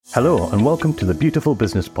Hello and welcome to the Beautiful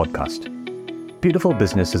Business Podcast. Beautiful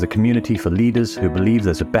Business is a community for leaders who believe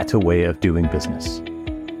there's a better way of doing business.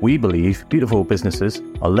 We believe beautiful businesses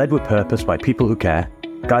are led with purpose by people who care,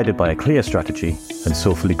 guided by a clear strategy, and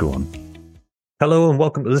soulfully grown. Hello and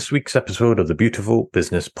welcome to this week's episode of the Beautiful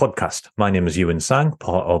Business Podcast. My name is Ewan Sang,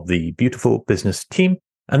 part of the Beautiful Business team.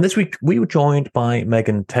 And this week we were joined by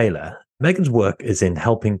Megan Taylor. Megan's work is in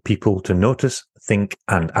helping people to notice, think,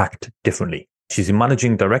 and act differently. She's a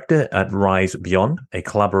managing director at Rise Beyond, a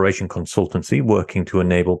collaboration consultancy working to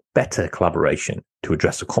enable better collaboration to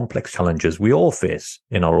address the complex challenges we all face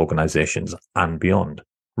in our organizations and beyond.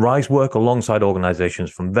 Rise work alongside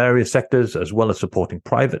organizations from various sectors, as well as supporting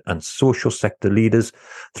private and social sector leaders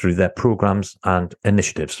through their programs and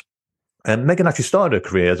initiatives. And Megan actually started her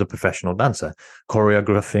career as a professional dancer,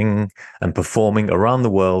 choreographing and performing around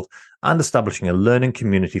the world and establishing a learning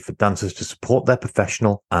community for dancers to support their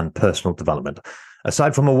professional and personal development.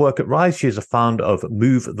 Aside from her work at Rise, she is a founder of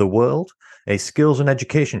Move the World, a skills and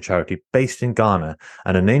education charity based in Ghana,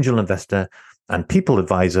 and an angel investor and people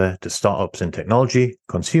advisor to startups in technology,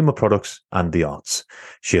 consumer products, and the arts.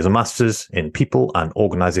 She has a master's in people and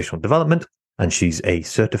organizational development, and she's a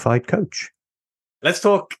certified coach. Let's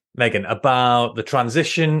talk, Megan, about the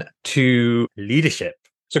transition to leadership.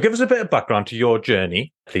 So give us a bit of background to your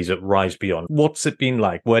journey, please, at Rise Beyond. What's it been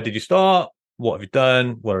like? Where did you start? What have you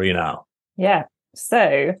done? Where are you now? Yeah.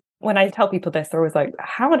 So when I tell people this, they're always like,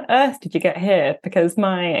 how on earth did you get here? Because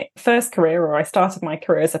my first career, or I started my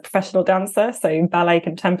career as a professional dancer, so ballet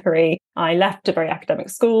contemporary. I left a very academic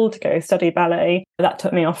school to go study ballet. That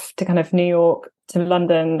took me off to kind of New York to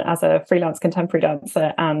London as a freelance contemporary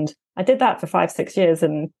dancer. And I did that for 5-6 years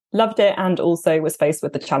and loved it, and also was faced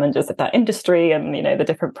with the challenges of that industry and, you know, the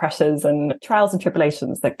different pressures and trials and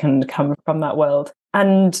tribulations that can come from that world.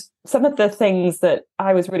 And some of the things that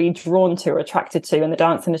I was really drawn to or attracted to in the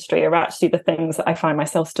dance industry are actually the things that I find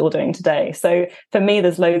myself still doing today. So for me,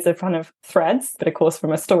 there's loads of kind of threads, but of course,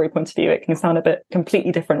 from a story point of view, it can sound a bit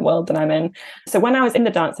completely different world than I'm in. So when I was in the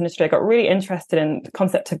dance industry, I got really interested in the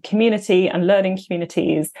concept of community and learning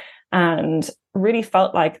communities, and really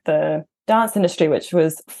felt like the dance industry, which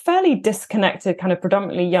was fairly disconnected, kind of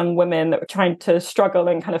predominantly young women that were trying to struggle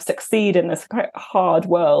and kind of succeed in this quite hard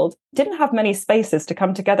world, didn't have many spaces to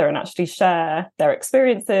come together and actually share their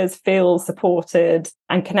experiences, feel supported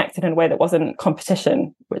and connected in a way that wasn't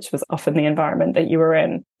competition, which was often the environment that you were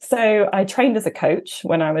in. So I trained as a coach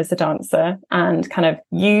when I was a dancer and kind of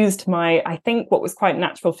used my, I think, what was quite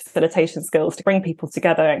natural facilitation skills to bring people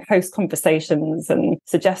together and host conversations and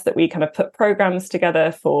suggest that we kind of put programs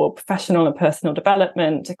together for professional and personal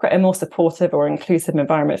development to create a more supportive or inclusive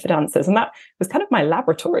environment for dancers. And that was kind of my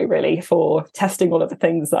laboratory, really, for testing all of the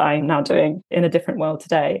things that I'm now doing in a different world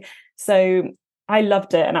today. So I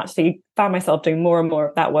loved it and actually found myself doing more and more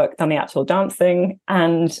of that work than the actual dancing.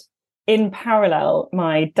 And in parallel,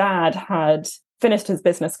 my dad had finished his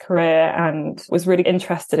business career and was really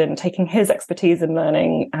interested in taking his expertise in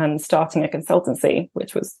learning and starting a consultancy,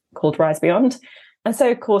 which was called Rise Beyond. And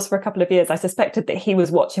so, of course, for a couple of years, I suspected that he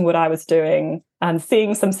was watching what I was doing and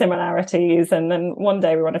seeing some similarities. And then one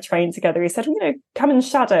day we were on a train together. He said, come and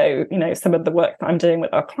shadow, some of the work that I'm doing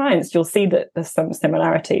with our clients. You'll see that there's some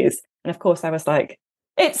similarities. And of course, I was like,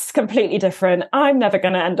 it's completely different. I'm never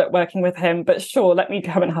going to end up working with him, but sure, let me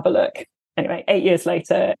come and have a look. Anyway, 8 years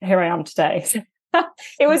later, here I am today.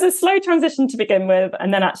 It was a slow transition to begin with.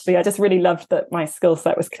 And then actually, I just really loved that my skill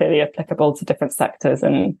set was clearly applicable to different sectors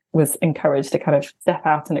and was encouraged to kind of step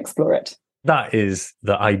out and explore it. That is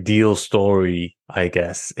the ideal story, I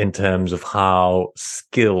guess, in terms of how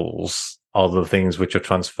skills are the things which are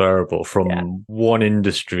transferable from one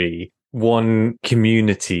industry, one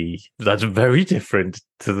community that's very different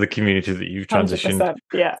to the community that you've transitioned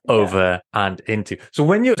over and into. So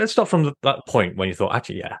let's start from that point when you thought,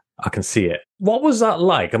 actually, yeah, I can see it. What was that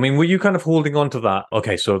like? I mean, were you kind of holding on to that?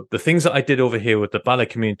 Okay, so the things that I did over here with the ballet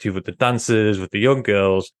community, with the dancers, with the young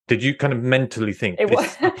girls, did you kind of mentally think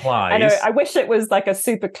this applies? I know, I wish it was like a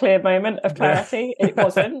super clear moment of clarity. It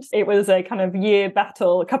wasn't. It was a kind of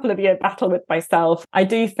a couple of year battle with myself. I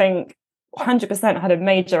do think 100% had a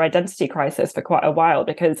major identity crisis for quite a while,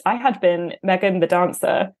 because I had been Megan the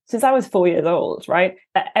dancer since I was 4 years old, right?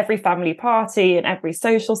 At every family party and every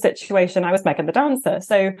social situation, I was Megan the dancer.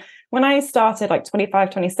 So when I started like 25,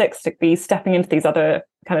 26 to be stepping into these other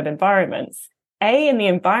kind of environments, in the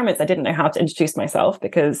environments, I didn't know how to introduce myself,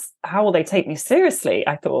 because how will they take me seriously?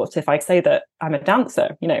 I thought, if I say that I'm a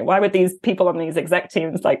dancer, why would these people on these exec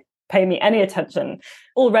teams like pay me any attention?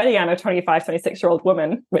 Already I'm a 25, 26-year-old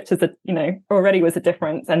woman, which is already was a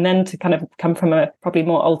difference. And then to kind of come from a probably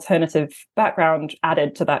more alternative background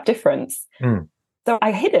added to that difference. So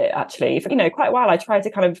I hid it actually for, quite a while. I tried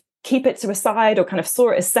to kind of keep it to a side or kind of saw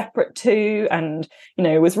it as separate too. And,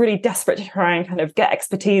 was really desperate to try and kind of get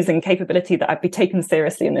expertise and capability that I'd be taken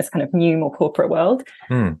seriously in this kind of new, more corporate world.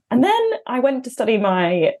 And then I went to study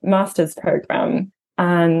my master's program,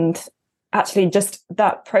 and actually just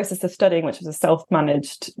that process of studying, which was a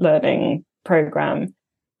self-managed learning program,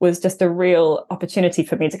 was just a real opportunity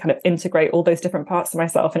for me to kind of integrate all those different parts of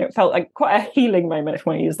myself. And it felt like quite a healing moment, if I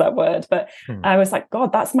want to use that word. But I was like,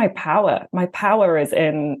 God, that's my power. My power is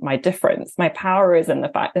in my difference. My power is in the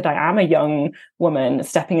fact that I am a young woman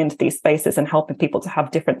stepping into these spaces and helping people to have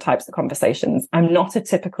different types of conversations. I'm not a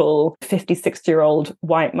typical 50, 60-year-old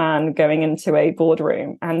white man going into a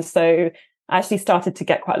boardroom. And so I actually started to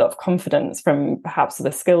get quite a lot of confidence from perhaps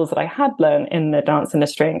the skills that I had learned in the dance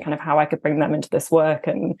industry and kind of how I could bring them into this work.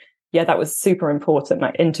 And yeah, that was super important,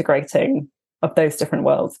 like integrating of those different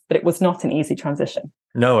worlds. But it was not an easy transition.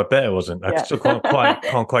 No, I bet it wasn't. I still can't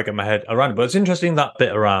quite get my head around it. But it's interesting, that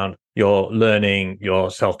bit around your learning,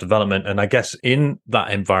 your self-development. And I guess in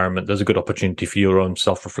that environment, there's a good opportunity for your own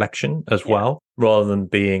self-reflection as well, rather than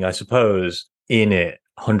being, I suppose, in it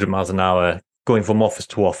 100 miles an hour, going from office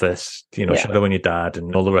to office, shadowing your dad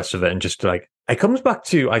and all the rest of it. And just like, it comes back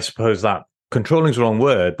to, I suppose, that controlling is the wrong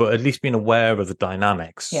word, but at least being aware of the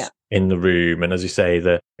dynamics in the room. And as you say,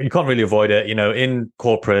 that you can't really avoid it, in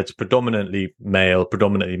corporates, predominantly male,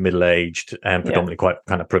 predominantly middle-aged, and predominantly quite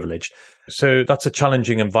kind of privileged. So that's a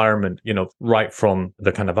challenging environment, right from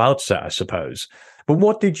the kind of outset, I suppose. But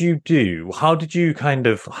what did you do? How did you kind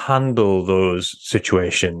of handle those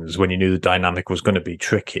situations when you knew the dynamic was going to be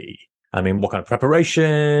tricky? I mean, what kind of preparation?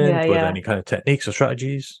 Were there any kind of techniques or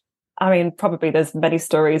strategies? I mean, probably there's many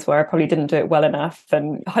stories where I probably didn't do it well enough.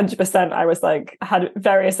 And 100% I was like, I had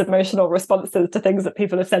various emotional responses to things that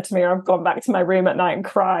people have said to me, or I've gone back to my room at night and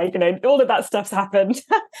cried, all of that stuff's happened.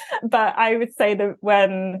 But I would say that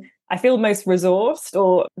when I feel most resourced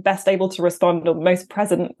or best able to respond or most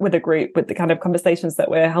present with a group, with the kind of conversations that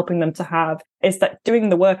we're helping them to have, is that doing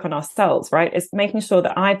the work on ourselves, right? Is making sure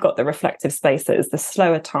that I've got the reflective spaces, the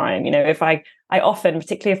slower time. If I often,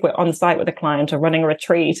 particularly if we're on site with a client or running a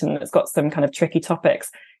retreat and it's got some kind of tricky topics,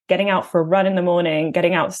 getting out for a run in the morning,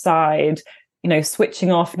 getting outside,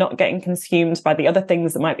 switching off, not getting consumed by the other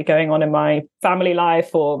things that might be going on in my family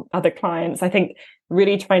life or other clients. I think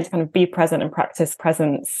really trying to kind of be present and practice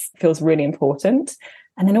presence feels really important.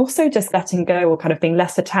 And then also just letting go or kind of being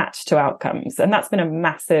less attached to outcomes. And that's been a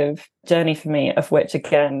massive journey for me, of which,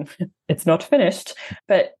 again, it's not finished.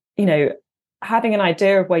 But, having an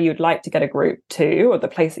idea of where you'd like to get a group to, or the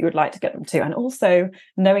place that you would like to get them to, and also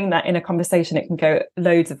knowing that in a conversation it can go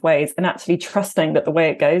loads of ways, and actually trusting that the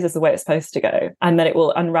way it goes is the way it's supposed to go, and that it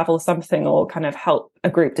will unravel something or kind of help a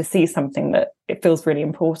group to see something that it feels really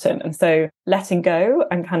important. And so letting go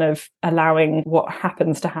and kind of allowing what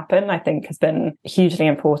happens to happen, I think, has been hugely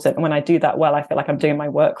important. And when I do that well, I feel like I'm doing my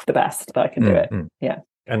work the best that I can do it. Yeah.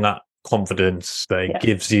 And that confidence that it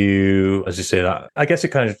gives you, as you say, that I guess it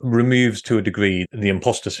kind of removes to a degree the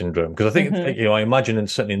imposter syndrome, because I think I imagine, and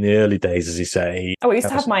certainly in the early days, as you say, I used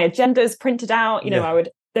to have my agendas printed out.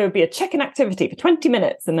 There would be a check-in activity for 20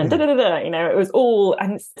 minutes and then it was all,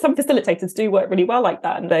 and some facilitators do work really well like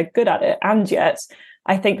that and they're good at it. And yet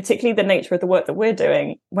I think particularly the nature of the work that we're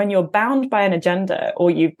doing, when you're bound by an agenda, or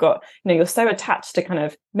you've got, you're so attached to kind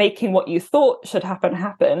of making what you thought should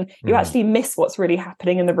happen, you actually miss what's really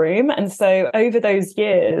happening in the room. And so over those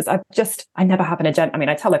years, I never have an agenda. I mean,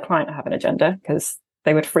 I tell a client I have an agenda because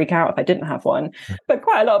they would freak out if I didn't have one. But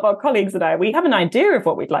quite a lot of our colleagues and I, we have an idea of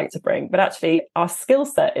what we'd like to bring, but actually our skill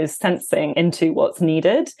set is sensing into what's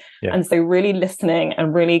needed. And so really listening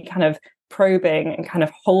and really kind of probing and kind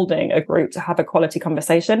of holding a group to have a quality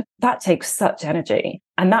conversation, that takes such energy.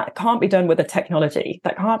 And that can't be done with a technology.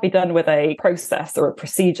 That can't be done with a process or a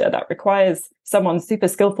procedure. That requires someone super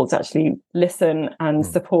skillful to actually listen and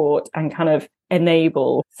support and kind of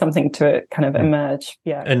enable something to kind of emerge.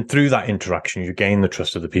 Yeah. And through that interaction, you gain the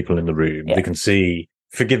trust of the people in the room. They can see,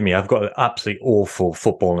 forgive me, I've got an absolutely awful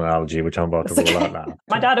football analogy, which I'm about to roll out now.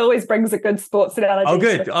 My dad always brings a good sports analogy.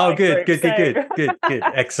 Oh, good. Good.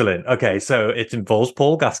 Excellent. Okay, so it involves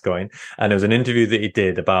Paul Gascoigne, and there was an interview that he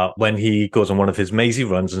did about when he goes on one of his mazy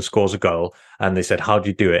runs and scores a goal, and they said, how do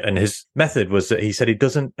you do it? And his method was that he said he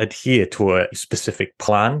doesn't adhere to a specific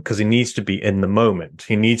plan because he needs to be in the moment.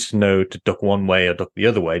 He needs to know to duck one way or duck the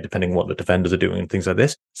other way, depending on what the defenders are doing and things like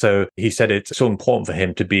this. So he said it's so important for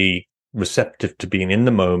him to be receptive to being in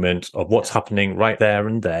the moment of what's happening right there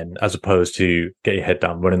and then, as opposed to get your head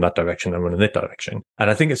down, run in that direction and run in that direction. And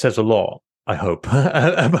I think it says a lot I hope.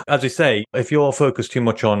 As we say, if you're focused too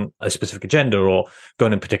much on a specific agenda or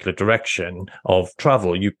going in a particular direction of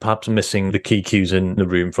travel, you perhaps are missing the key cues in the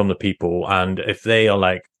room from the people. And if they are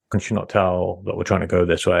like, can you not tell that we're trying to go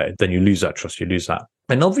this way? Then you lose that trust, you lose that.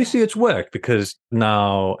 And obviously it's worked because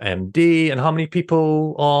now MD, and how many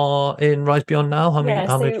people are in Rise Beyond now? How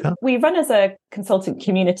many? We run as a consultant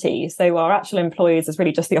community. So our actual employees is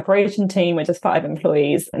really just the operation team. We're just 5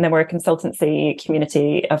 employees. And then we're a consultancy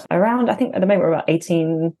community of around, I think at the moment we're about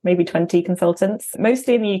 18, maybe 20 consultants,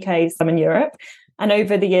 mostly in the UK, some in Europe. And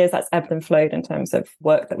over the years, that's ebbed and flowed in terms of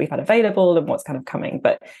work that we've had available and what's kind of coming.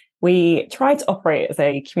 But we try to operate as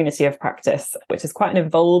a community of practice, which is quite an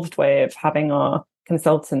evolved way of having our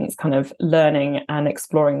consultants kind of learning and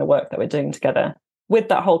exploring the work that we're doing together. With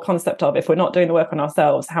that whole concept of, if we're not doing the work on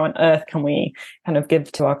ourselves, how on earth can we kind of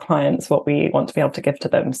give to our clients what we want to be able to give to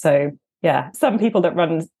them? So yeah, some people that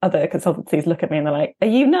run other consultancies look at me and they're like, are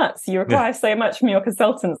you nuts? You require so much from your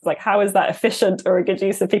consultants. Like, how is that efficient or a good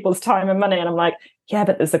use of people's time and money? And I'm like, yeah,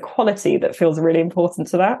 but there's a quality that feels really important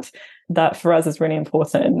to that for us is really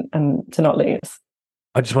important and to not lose.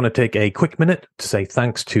 I just want to take a quick minute to say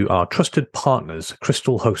thanks to our trusted partners,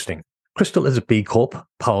 Crystal Hosting. Crystal is a B Corp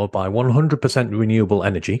powered by 100% renewable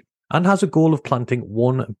energy and has a goal of planting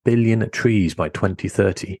 1 billion trees by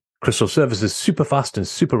 2030. Crystal service is super fast and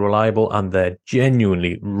super reliable, and they're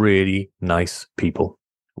genuinely really nice people.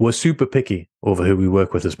 We're super picky over who we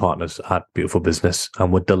work with as partners at Beautiful Business,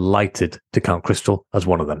 and we're delighted to count Crystal as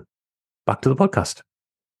one of them. Back to the podcast.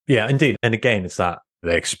 Yeah, indeed. And again, it's that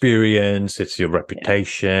the experience, it's your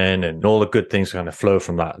reputation, and all the good things kind of flow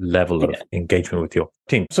from that level of engagement with your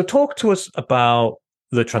team. So talk to us about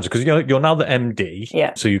the transition, because you're now the MD.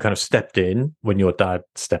 Yeah. So you kind of stepped in when your dad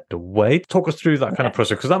stepped away. Talk us through that kind of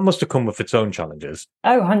process, because that must have come with its own challenges.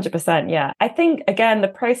 Oh, 100%. Yeah. I think, again, the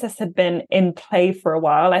process had been in play for a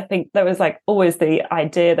while. I think there was like always the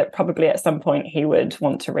idea that probably at some point he would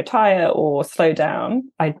want to retire or slow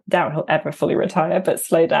down. I doubt he'll ever fully retire, but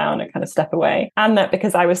slow down and kind of step away. And that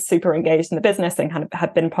because I was super engaged in the business and kind of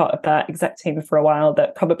had been part of that exec team for a while,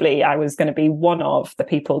 that probably I was going to be one of the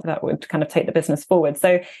people that would kind of take the business forward.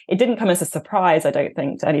 So it didn't come as a surprise, I don't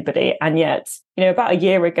think, to anybody. And yet, about a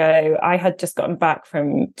year ago, I had just gotten back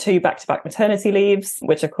from 2 back-to-back maternity leaves,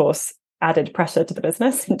 which of course added pressure to the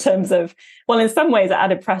business in terms of, well, in some ways it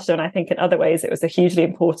added pressure. And I think in other ways it was a hugely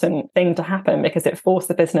important thing to happen because it forced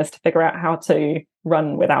the business to figure out how to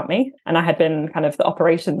run without me. And I had been kind of the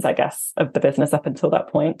operations, I guess, of the business up until that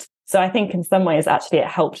point. So I think in some ways, actually, it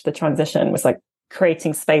helped the transition, was like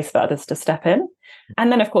creating space for others to step in.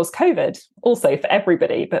 And then, of course, COVID also for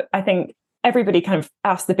everybody. But I think everybody kind of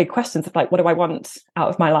asked the big questions of like, what do I want out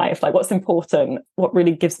of my life? Like, what's important? What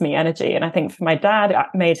really gives me energy? And I think for my dad, it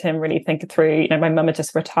made him really think it through. My mum had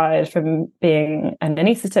just retired from being an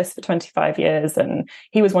anaesthetist for 25 years. And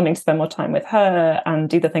he was wanting to spend more time with her and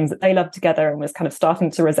do the things that they loved together, and was kind of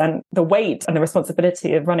starting to resent the weight and the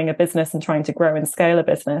responsibility of running a business and trying to grow and scale a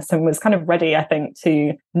business, and was kind of ready, I think,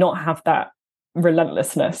 to not have that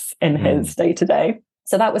relentlessness in his day-to-day.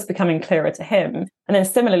 So that was becoming clearer to him. And then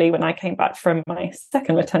similarly, when I came back from my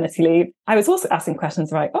second maternity leave, I was also asking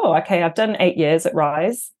questions like, oh, okay, I've done 8 years at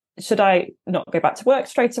Rise. Should I not go back to work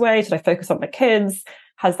straight away? Should I focus on the kids?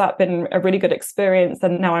 Has that been a really good experience?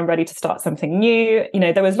 And now I'm ready to start something new.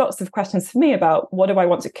 There was lots of questions for me about what do I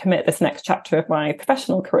want to commit this next chapter of my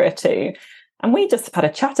professional career to? And we just had a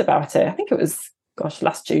chat about it. I think it was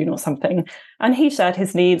last June or something. And he shared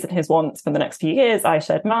his needs and his wants for the next few years. I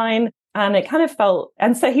shared mine. And it kind of felt,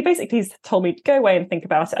 and so he basically told me to go away and think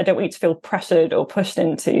about it. I don't want you to feel pressured or pushed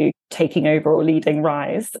into taking over or leading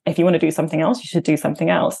Rise. If you want to do something else, you should do something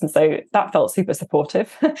else. And so that felt super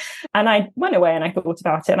supportive. And I went away and I thought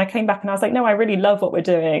about it, and I came back and I was like, no, I really love what we're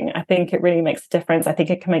doing. I think it really makes a difference. I think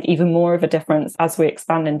it can make even more of a difference as we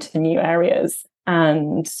expand into new areas.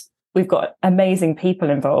 And we've got amazing people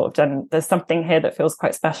involved, and there's something here that feels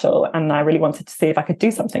quite special. And I really wanted to see if I could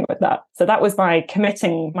do something with that. So that was my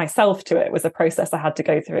committing myself to it, was a process I had to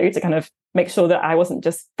go through to kind of make sure that I wasn't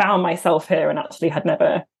just found myself here and actually had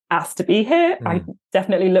never asked to be here. I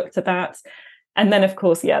definitely looked at that. And then, of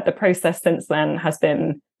course, the process since then has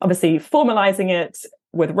been obviously formalizing it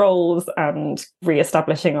with roles and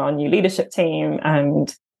reestablishing our new leadership team,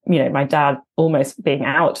 and my dad almost being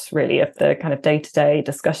out really of the kind of day-to-day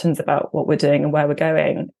discussions about what we're doing and where we're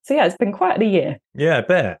going. So it's been quite a year. Yeah, I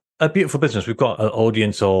bet. At Beautiful Business, we've got an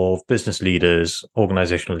audience of business leaders,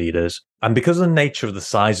 organizational leaders. And because of the nature of the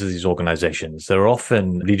size of these organizations, there are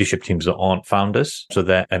often leadership teams that aren't founders. So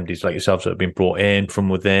they're MDs like yourselves that have been brought in from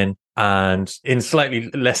within. and in slightly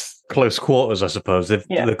less close quarters, I suppose.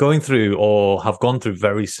 They're going through or have gone through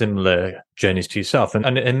very similar journeys to yourself.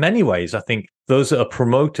 And in many ways, I think those that are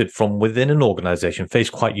promoted from within an organization face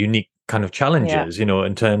quite unique kind of challenges,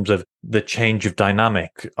 in terms of the change of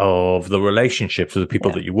dynamic of the relationships with the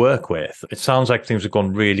people that you work with. It sounds like things have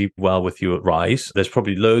gone really well with you at Rise. There's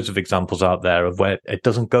probably loads of examples out there of where it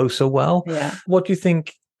doesn't go so well. Yeah. What do you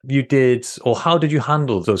think you did, or how did you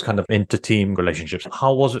handle those kind of inter-team relationships?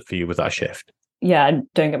 How was it for you with that shift? Yeah, and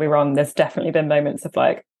don't get me wrong, there's definitely been moments of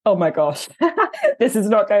like, oh my gosh, this is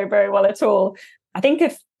not going very well at all. I think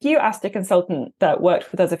if you asked a consultant that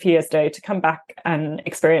worked with us a few years ago to come back and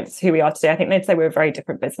experience who we are today, I think they'd say we're a very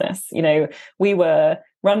different business. We were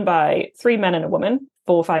run by 3 men and a woman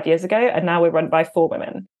 4 or 5 years ago, and now we're run by 4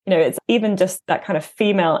 women. It's even just that kind of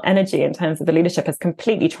female energy in terms of the leadership has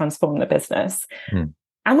completely transformed the business.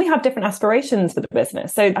 And we have different aspirations for the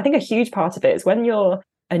business. So I think a huge part of it is when you're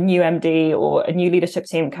a new MD or a new leadership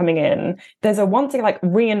team coming in, there's a want to like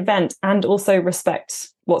reinvent and also respect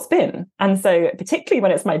what's been. And so particularly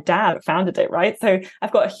when it's my dad that founded it, right? So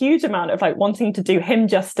I've got a huge amount of like wanting to do him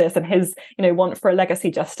justice and his, want for a legacy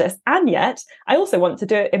justice. And yet I also want to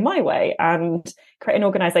do it in my way and create an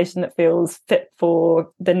organization that feels fit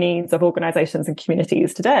for the needs of organizations and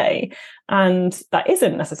communities today. And that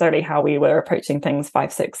isn't necessarily how we were approaching things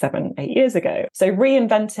 5, 6, 7, 8 years ago. So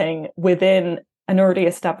reinventing within an already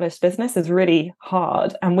established business is really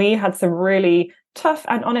hard. And we had some really tough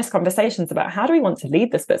and honest conversations about how do we want to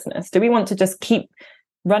lead this business? Do we want to just keep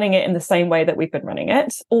running it in the same way that we've been running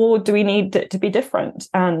it? Or do we need it to be different?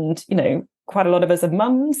 And, quite a lot of us are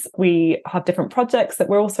mums. We have different projects that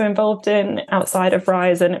we're also involved in outside of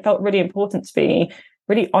Rise. And it felt really important to be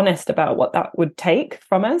really honest about what that would take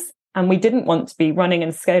from us. And we didn't want to be running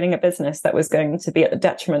and scaling a business that was going to be at the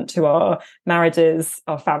detriment to our marriages,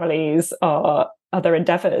 our families, our other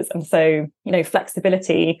endeavors. And so,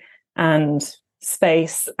 flexibility and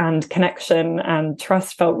space and connection and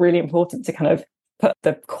trust felt really important to kind of put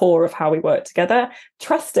the core of how we work together,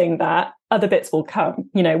 trusting that other bits will come.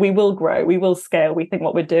 We will grow, we will scale. We think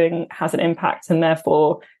what we're doing has an impact, and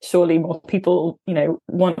therefore surely more people,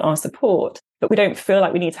 want our support. But we don't feel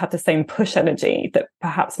like we need to have the same push energy that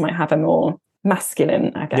perhaps might have a more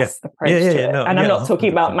masculine, I guess, approach to it. And I'm not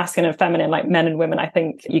talking 100%. About masculine and feminine, like men and women. I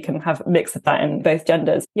think you can have a mix of that in both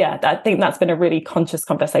genders. Yeah, I think that's been a really conscious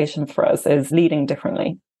conversation for us, is leading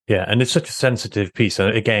differently. Yeah, and it's such a sensitive piece.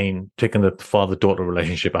 And again, taking the father-daughter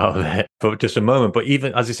relationship out of it for just a moment. But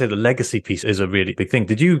even, as you say, the legacy piece is a really big thing.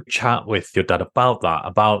 Did you chat with your dad about that,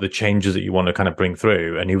 about the changes that you want to kind of bring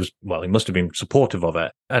through? And he must have been supportive of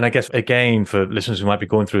it. And I guess, again, for listeners who might be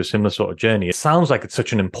going through a similar sort of journey, it sounds like it's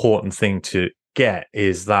such an important thing to get,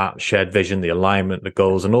 is that shared vision, the alignment, the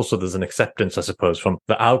goals, and also there's an acceptance, I suppose, from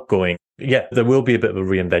the outgoing. Yeah, there will be a bit of a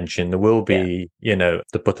reinvention. There will be,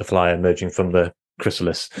 the butterfly emerging from the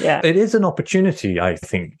chrysalis. Yeah. It is an opportunity, I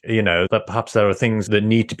think, that perhaps there are things that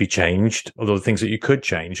need to be changed, or there are things that you could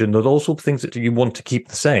change, and there are also things that you want to keep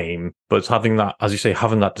the same, but it's having that, as you say,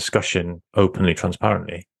 having that discussion openly,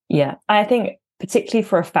 transparently. Yeah, I think particularly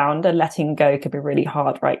for a founder, letting go could be really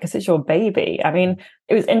hard, right? Because it's your baby. I mean,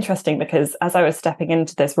 it was interesting because as I was stepping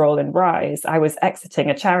into this role in Rise, I was exiting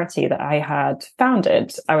a charity that I had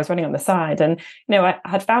founded. I was running on the side, and, I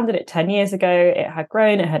had founded it 10 years ago. It had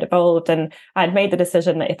grown, it had evolved, and I had made the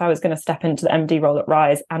decision that if I was going to step into the MD role at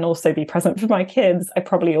Rise and also be present for my kids, I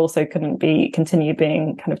probably also couldn't continue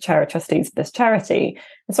being kind of chair of trustees of this charity.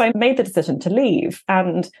 And so I made the decision to leave.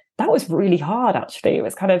 And that was really hard, actually.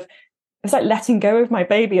 It's like letting go of my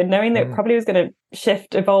baby and knowing that it probably was going to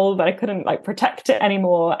shift, evolve, and I couldn't protect it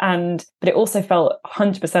anymore. But it also felt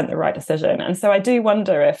 100% the right decision. And so I do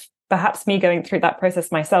wonder if perhaps me going through that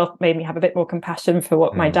process myself made me have a bit more compassion for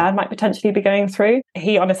what my dad might potentially be going through.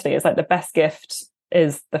 He honestly is the best gift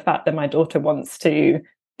is the fact that my daughter wants to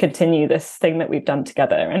continue this thing that we've done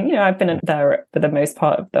together. And, I've been there for the most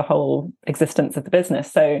part of the whole existence of the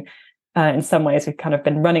business. So in some ways, we've kind of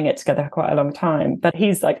been running it together for quite a long time. But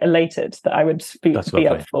he's elated that I would be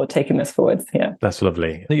up for taking this forward. Yeah, that's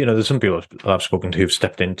lovely. There's some people I've spoken to who've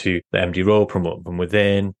stepped into the MD role, promoted from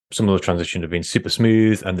within. Some of the transitions have been super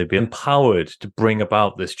smooth, and they've been empowered to bring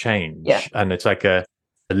about this change. Yeah. And it's like a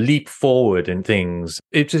leap forward in things.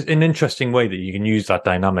 It's just an interesting way that you can use that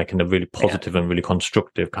dynamic in a really positive and really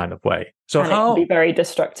constructive kind of way. So and it can be very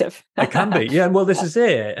destructive. It can be. Yeah. Well, this is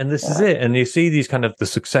it. And this is it. And you see these kind of the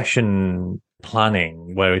succession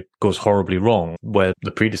planning where it goes horribly wrong, where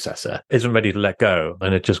the predecessor isn't ready to let go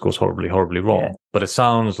and it just goes horribly, horribly wrong. Yeah. But it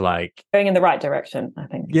sounds like going in the right direction, I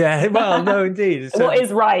think. Yeah, well, no, indeed. What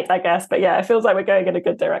is right, I guess. But yeah, it feels like we're going in a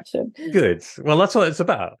good direction. Good. Well, that's what it's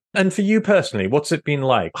about. And for you personally, what's it been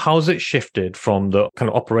like? How's it shifted from the kind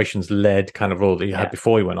of operations-led kind of role that you had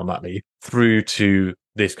before you went on that leave through to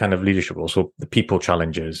this kind of leadership role? So the people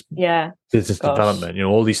challenges, business development,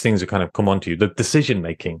 all these things that kind of come onto you, the decision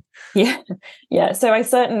making. Yeah. So I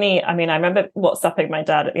remember WhatsApping my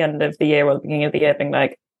dad at the end of the year or the beginning of the year being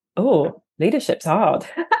like, oh, leadership's hard.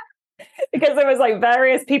 Because there was like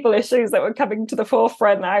various people issues that were coming to the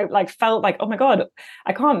forefront. I felt like, oh my God,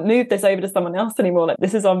 I can't move this over to someone else anymore. Like,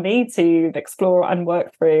 this is on me to explore and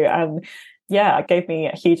work through. And yeah, it gave me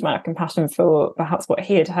a huge amount of compassion for perhaps what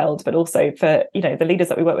he had held, but also for, the leaders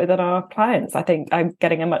that we work with and our clients. I think I'm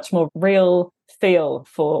getting a much more real feel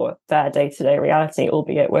for their day-to-day reality,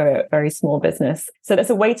 albeit we're a very small business. So there's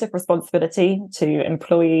a weight of responsibility to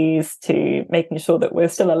employees, to making sure that we're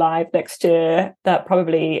still alive next year, that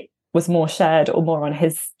probably was more shared or more on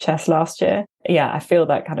his chest last year. Yeah, I feel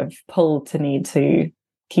that kind of pull to need to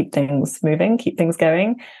keep things moving, keep things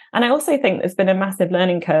going. And I also think there's been a massive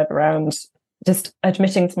learning curve around just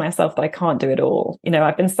admitting to myself that I can't do it all.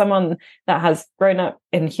 I've been someone that has grown up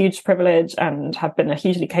in huge privilege and have been a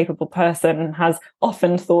hugely capable person, has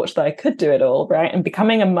often thought that I could do it all, right? And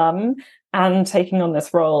becoming a mum and taking on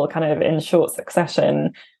this role kind of in short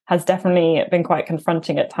succession has definitely been quite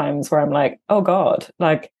confronting at times, where I'm like, oh God,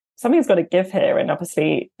 like something's got to give here. And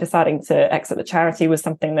obviously deciding to exit the charity was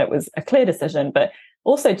something that was a clear decision, but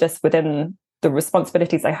also just within the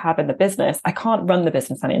responsibilities I have in the business, I can't run the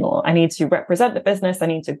business anymore. I need to represent the business. I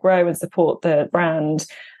need to grow and support the brand.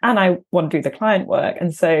 And I want to do the client work.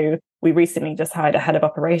 And so we recently just hired a head of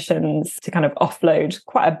operations to kind of offload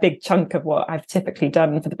quite a big chunk of what I've typically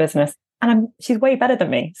done for the business. And she's way better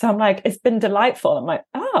than me. So I'm like, it's been delightful. I'm like,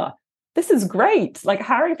 this is great. Like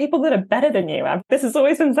hiring people that are better than you. This has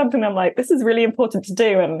always been something I'm like, this is really important to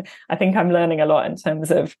do. And I think I'm learning a lot in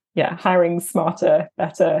terms of, hiring smarter,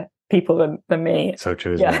 better people than me. So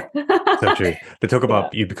true, isn't it? So true. They talk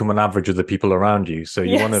about you become an average of the people around you. So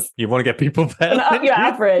you want to get people better. Up your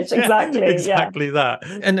average, exactly. Exactly that.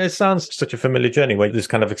 And it sounds such a familiar journey where there's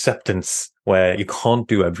kind of acceptance where you can't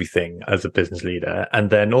do everything as a business leader. And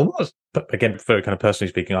then almost, but again, very kind of personally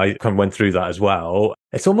speaking, I kind of went through that as well.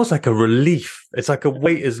 It's almost like a relief. It's like a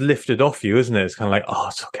weight is lifted off you, isn't it? It's kind of like, oh,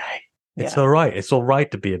 it's okay. It's all right. It's all right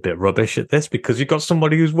to be a bit rubbish at this because you've got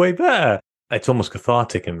somebody who's way better. It's almost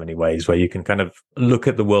cathartic in many ways, where you can kind of look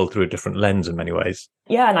at the world through a different lens in many ways.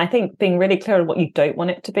 Yeah. And I think being really clear on what you don't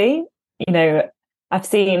want it to be, I've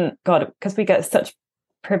seen, God, because we get such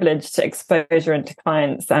privileged exposure into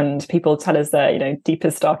clients and people tell us their,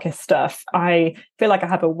 deepest, darkest stuff. I feel like I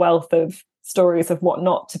have a wealth of stories of what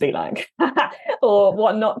not to be like or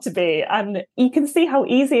what not to be. And you can see how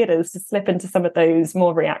easy it is to slip into some of those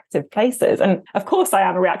more reactive places. And of course I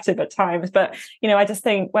am reactive at times, but, I just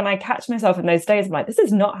think when I catch myself in those days, I'm like, this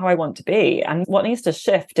is not how I want to be. And what needs to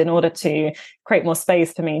shift in order to create more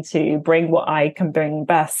space for me to bring what I can bring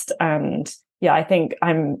best. And I think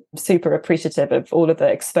I'm super appreciative of all of the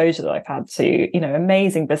exposure that I've had to,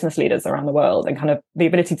 amazing business leaders around the world and kind of the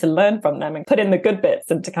ability to learn from them and put in the good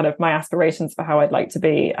bits into kind of my aspirations for how I'd like to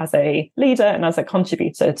be as a leader and as a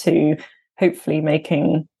contributor to hopefully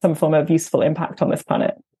making some form of useful impact on this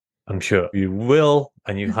planet. I'm sure you will,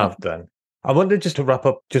 and you have done. I wanted just to wrap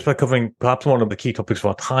up just by covering perhaps one of the key topics of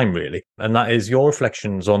our time, really, and that is your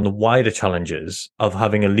reflections on the wider challenges of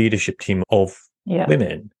having a leadership team of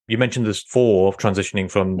women. You mentioned there's 4 transitioning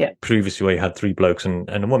from previously where you had 3 blokes and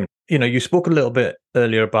a woman. You spoke a little bit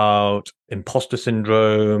earlier about imposter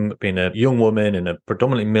syndrome, being a young woman in a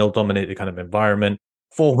predominantly male-dominated kind of environment,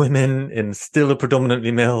 4 women in still a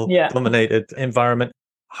predominantly male-dominated environment.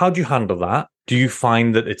 How do you handle that? Do you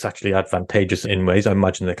find that it's actually advantageous in ways? I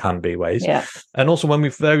imagine there can be ways. Yeah. And also when we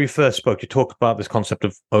very first spoke, you talked about this concept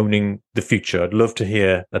of owning the future. I'd love to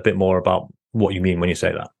hear a bit more about what you mean when you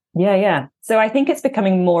say that. Yeah. So I think it's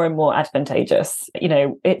becoming more and more advantageous.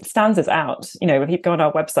 It stands us out. If you go on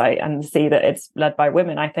our website and see that it's led by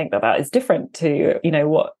women, I think that is different to,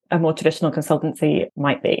 what a more traditional consultancy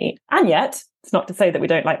might be. And yet, it's not to say that we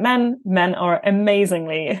don't like men. Men are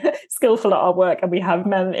amazingly skillful at our work, and we have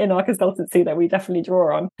men in our consultancy that we definitely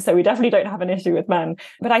draw on. So we definitely don't have an issue with men.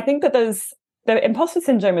 But I think that the imposter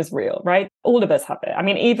syndrome is real, right? All of us have it. I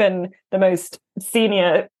mean, even the most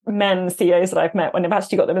senior men CEOs that I've met, when they've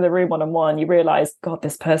actually got them in the room one-on-one, you realize, God,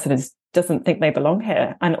 this person doesn't think they belong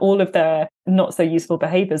here. And all of their not so useful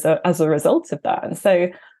behaviors are as a result of that. And so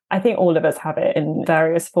I think all of us have it in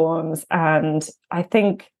various forms. And I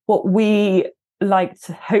think what we like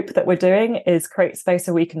to hope that we're doing is create space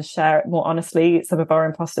so we can share more honestly some of our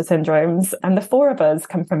imposter syndromes. And the four of us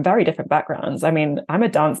come from very different backgrounds. I mean, I'm a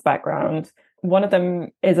dance background. One of them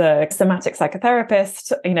is a somatic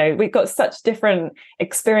psychotherapist. You know, we've got such different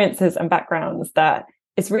experiences and backgrounds that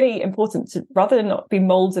it's really important to rather than not be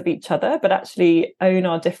molds of each other, but actually own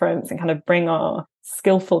our difference and kind of bring our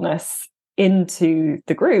skillfulness into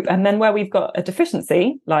the group. And then where we've got a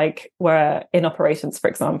deficiency, like we're in operations, for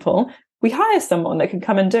example, we hire someone that can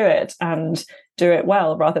come and do it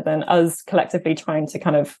well, rather than us collectively trying to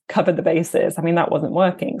kind of cover the bases. I mean, that wasn't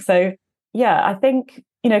working. So yeah, I think,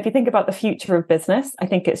 you know, if you think about the future of business, I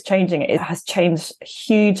think it's changing. It has changed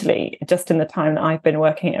hugely just in the time that I've been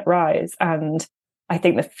working at Rise. And I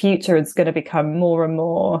think the future is going to become more and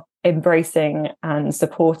more embracing and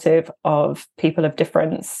supportive of people of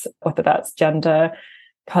difference, whether that's gender,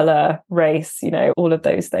 color, race, you know, all of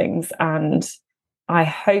those things. And I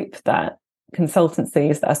hope that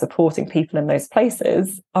consultancies that are supporting people in those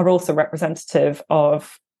places are also representative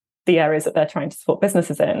of the areas that they're trying to support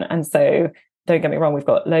businesses in. And so don't get me wrong, we've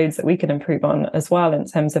got loads that we can improve on as well in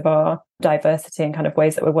terms of our diversity and kind of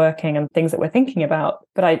ways that we're working and things that we're thinking about.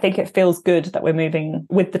 But I think it feels good that we're moving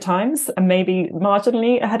with the times and maybe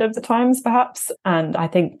marginally ahead of the times, perhaps. And I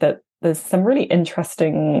think that there's some really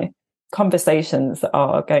interesting conversations that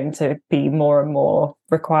are going to be more and more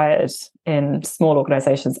required in small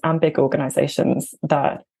organizations and big organizations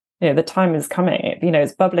that, you know, the time is coming. You know,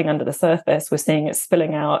 it's bubbling under the surface. We're seeing it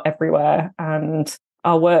spilling out everywhere. And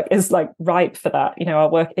our work is like ripe for that. You know, our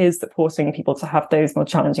work is supporting people to have those more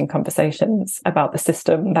challenging conversations about the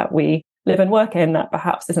system that we live and work in that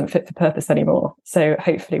perhaps isn't fit for purpose anymore. So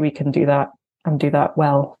hopefully we can do that and do that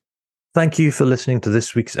well. Thank you for listening to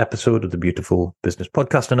this week's episode of the Beautiful Business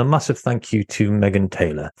Podcast, and a massive thank you to Megan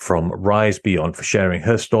Taylor from Rise Beyond for sharing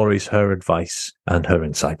her stories, her advice, and her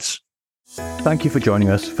insights. Thank you for joining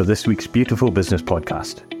us for this week's Beautiful Business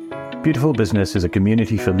Podcast. Beautiful Business is a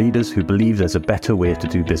community for leaders who believe there's a better way to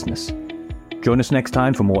do business. Join us next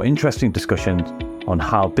time for more interesting discussions on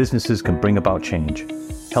how businesses can bring about change,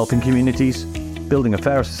 helping communities, building a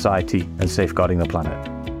fairer society, and safeguarding the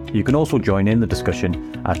planet. You can also join in the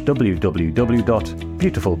discussion at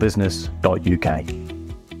www.beautifulbusiness.uk.